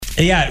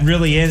Yeah, it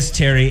really is,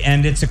 Terry.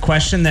 And it's a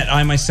question that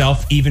I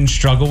myself even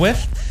struggle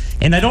with.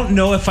 And I don't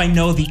know if I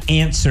know the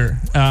answer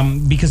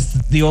because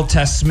the Old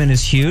Testament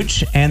is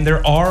huge. And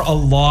there are a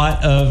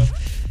lot of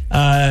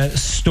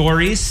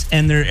stories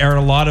and there are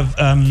a lot of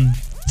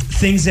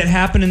things that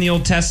happen in the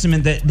Old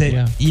Testament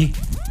that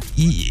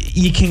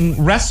you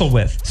can wrestle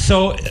with.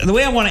 So the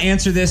way I want to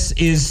answer this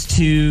is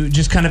to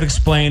just kind of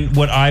explain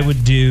what I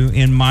would do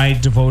in my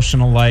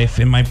devotional life,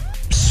 in my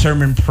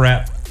sermon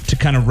prep, to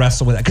kind of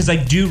wrestle with it, because I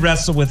do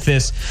wrestle with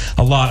this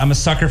a lot. I'm a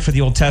sucker for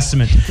the Old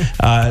Testament,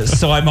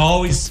 so I'm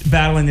always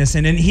battling this.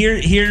 And then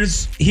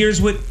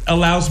here's what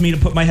allows me to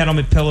put my head on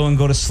my pillow and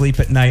go to sleep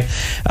at night.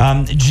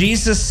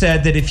 Jesus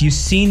said that if you've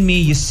seen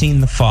me, you've seen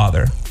the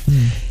Father.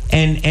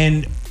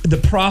 And the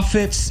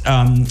prophets,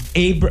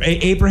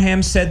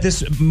 Abraham said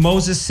this,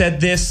 Moses said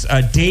this,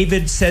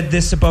 David said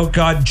this about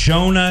God,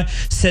 Jonah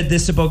said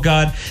this about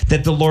God,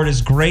 that the Lord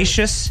is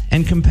gracious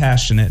and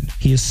compassionate.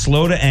 He is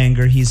slow to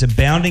anger, he's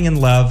abounding in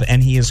love,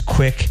 and he is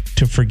quick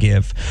to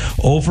forgive.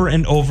 Over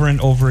and over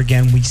and over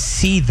again, we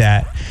see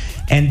that.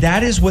 And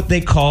that is what they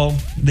call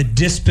the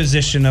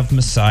disposition of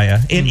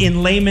Messiah.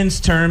 In layman's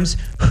terms,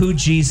 who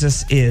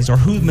Jesus is, or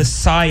who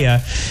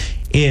Messiah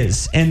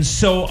is. And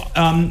so,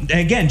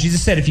 again,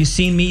 Jesus said, if you've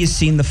seen me, you've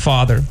seen the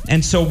Father.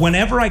 And so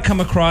whenever I come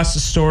across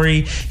a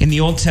story in the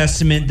Old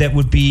Testament that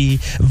would be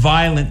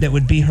violent, that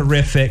would be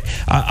horrific,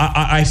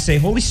 I say,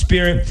 Holy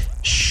Spirit,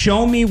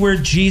 show me where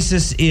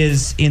Jesus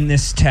is in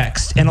this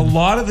text. And a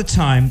lot of the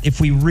time, if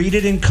we read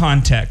it in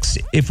context,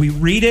 if we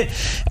read it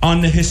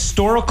on the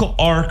historical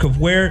arc of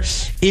where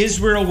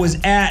Israel was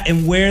at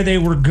and where they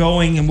were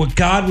going and what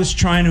God was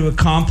trying to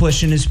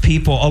accomplish in his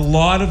people, a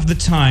lot of the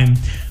time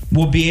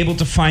we'll be able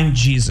to find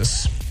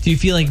Jesus. Do you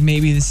feel like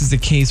maybe this is a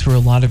case where a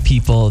lot of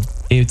people,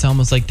 it's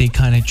almost like they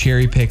kind of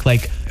cherry pick,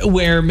 like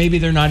where maybe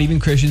they're not even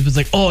Christians, but it's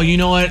like, oh, you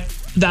know what?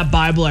 That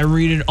Bible, I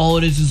read it, all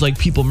it is like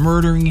people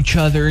murdering each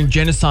other and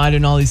genocide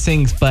and all these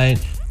things, but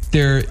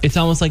it's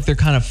almost like they're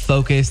kind of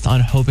focused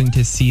on hoping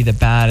to see the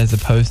bad as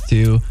opposed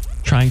to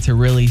trying to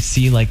really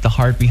see like the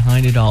heart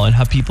behind it all and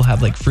how people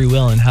have like free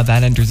will and how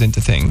that enters into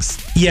things.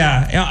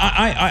 Yeah,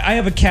 I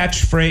have a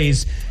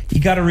catchphrase. You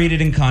got to read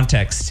it in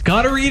context.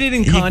 Got to read it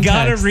in context. You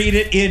got to read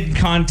it in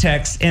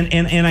context.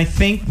 And I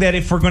think that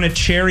if we're going to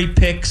cherry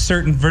pick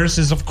certain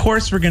verses, of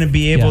course we're going to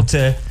be able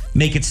to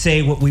make it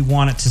say what we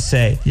want it to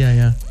say.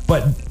 Yeah.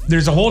 But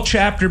there's a whole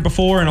chapter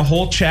before and a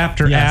whole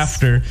chapter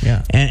after.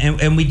 Yeah.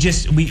 And we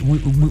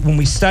when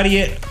we study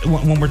it,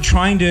 when we're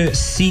trying to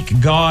seek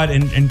God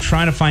and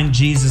trying to find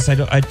Jesus,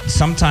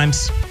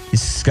 sometimes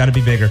it's got to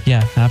be bigger.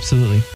 Yeah, absolutely.